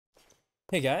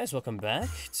Hey guys, welcome back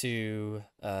to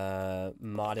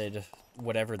modded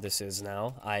whatever this is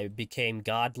now. I became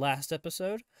God last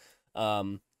episode.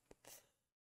 Um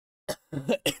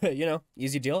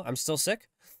easy deal. I'm still sick.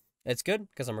 It's good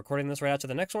because I'm recording this right after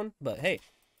the next one, but hey,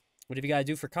 what have you got to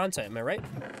do for content, am I right?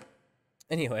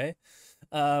 Anyway,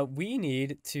 we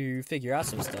need to figure out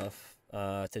some stuff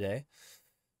today.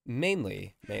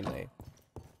 Mainly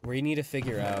we need to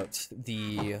figure out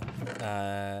the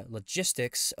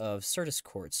logistics of Certus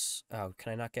quartz. Oh,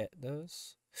 can I not get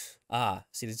those? Ah,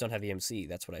 see, these don't have EMC.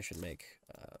 That's what I should make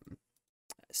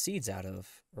seeds out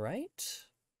of, right?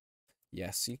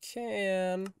 Yes, you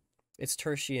can. It's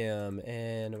tertium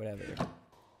and whatever.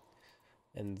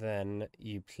 And then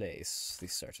you place the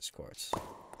Certus quartz.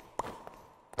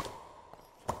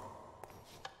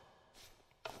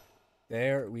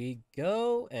 There we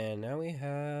go. And now we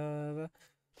have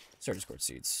Certus quartz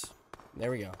seeds.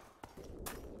 There we go.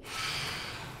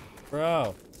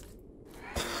 Bro.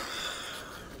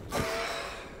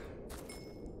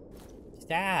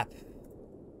 Stop.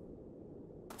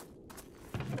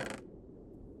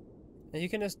 And you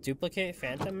can just duplicate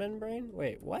phantom membrane?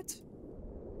 Wait, what?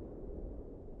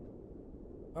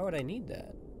 Why would I need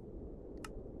that?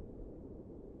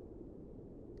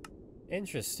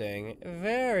 Interesting.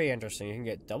 Very interesting. You can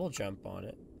get double jump on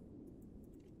it.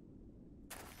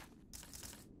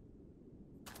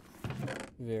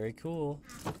 Very cool.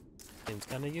 Seems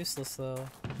kind of useless, though.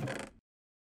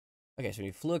 Okay, so we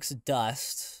need flux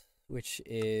dust, which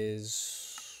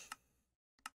is...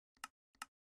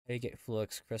 How do you get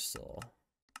flux crystal?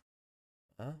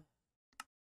 Huh?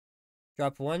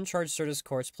 Drop one charged Certus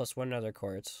quartz plus one other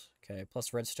quartz. Okay,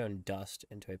 plus redstone dust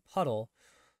into a puddle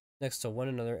next to one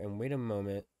another and wait a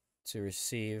moment to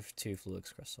receive 2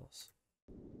 flux crystals.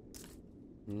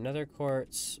 Another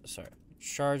quartz... Sorry.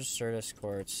 Charged Certus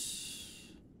quartz...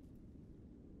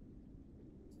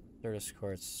 Certus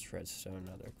quartz, redstone,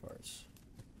 other quartz.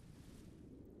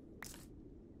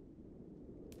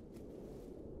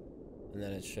 And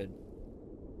then it should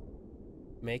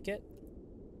make it.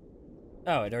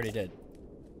 Oh, it already did.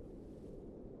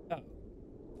 Oh.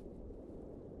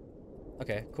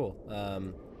 Okay, cool.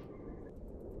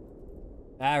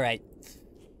 Alright.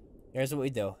 Here's what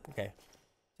we do. Okay.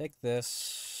 Take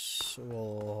this.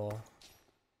 We'll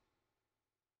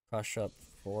crush up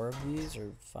 4 of these, or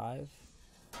 5.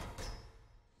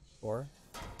 4.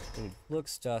 We need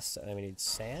flux dust, and we need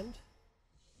sand.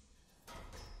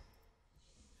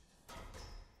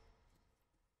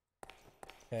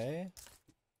 Okay.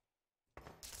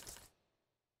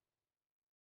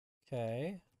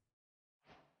 Okay.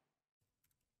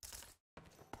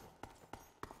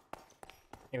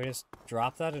 Can we just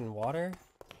drop that in water?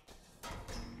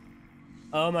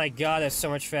 Oh my god, that's so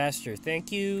much faster.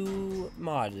 Thank you,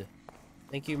 mod.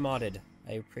 Thank you, modded.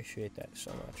 I appreciate that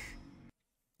so much.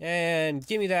 And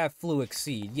give me that fluid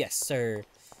seed. Yes, sir.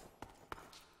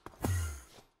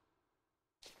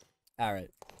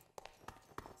 Alright.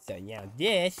 So now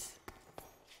this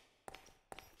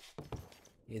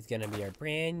is gonna be our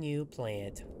brand new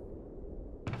plant.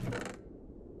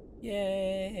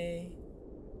 Yay!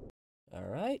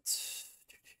 Alright.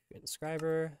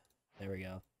 Inscriber. There we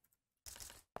go.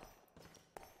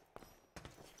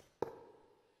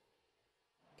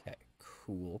 Okay,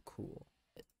 cool.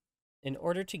 In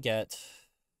order to get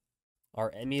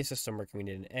our ME system working, we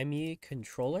need an ME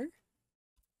controller.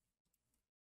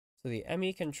 So the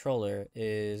ME controller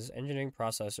is engineering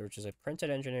processor, which is a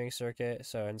printed engineering circuit.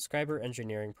 So inscriber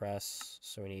engineering press.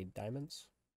 So we need diamonds.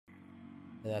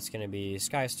 And that's going to be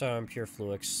skystone, pure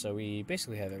flux. So we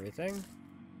basically have everything.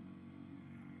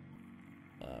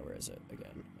 Where is it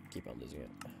again? I keep on losing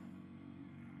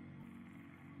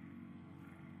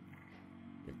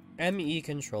it. ME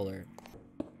controller.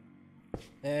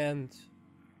 And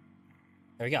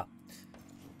there we go.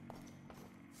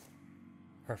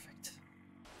 Perfect.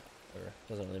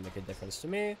 Doesn't really make a difference to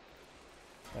me.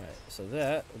 Alright, so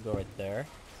that will go right there.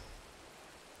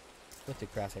 With the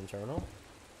crafting terminal.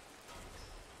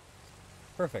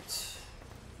 Perfect.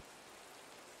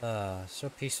 So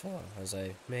peaceful as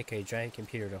I make a giant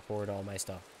computer to hoard all my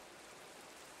stuff.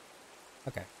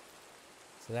 Okay.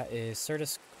 So that is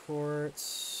Certus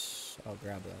quartz. I'll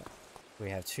grab that. We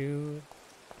have 2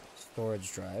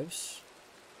 storage drives.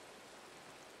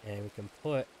 And we can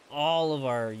put all of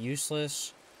our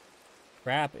useless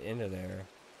crap into there.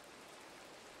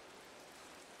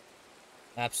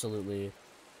 Absolutely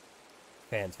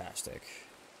fantastic.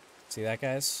 See that,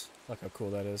 guys? Look how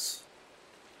cool that is.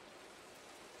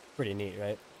 Pretty neat,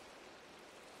 right?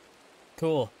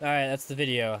 Cool. Alright, that's the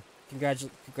video.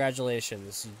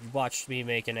 Congratulations. You watched me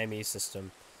make an ME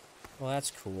system. Well,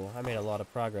 that's cool. I made a lot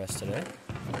of progress today.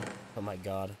 Oh my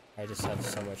god. I just have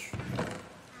so much...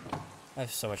 I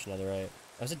have so much netherite.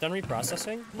 Is it done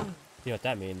reprocessing? You know what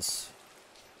that means.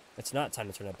 It's not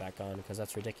time to turn it back on, because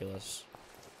that's ridiculous.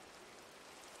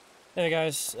 Anyway,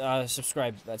 guys,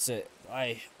 subscribe. That's it.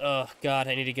 Oh, God,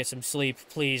 I need to get some sleep.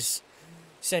 Please,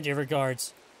 send your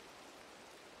regards.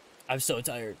 I'm so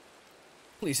tired.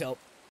 Please help.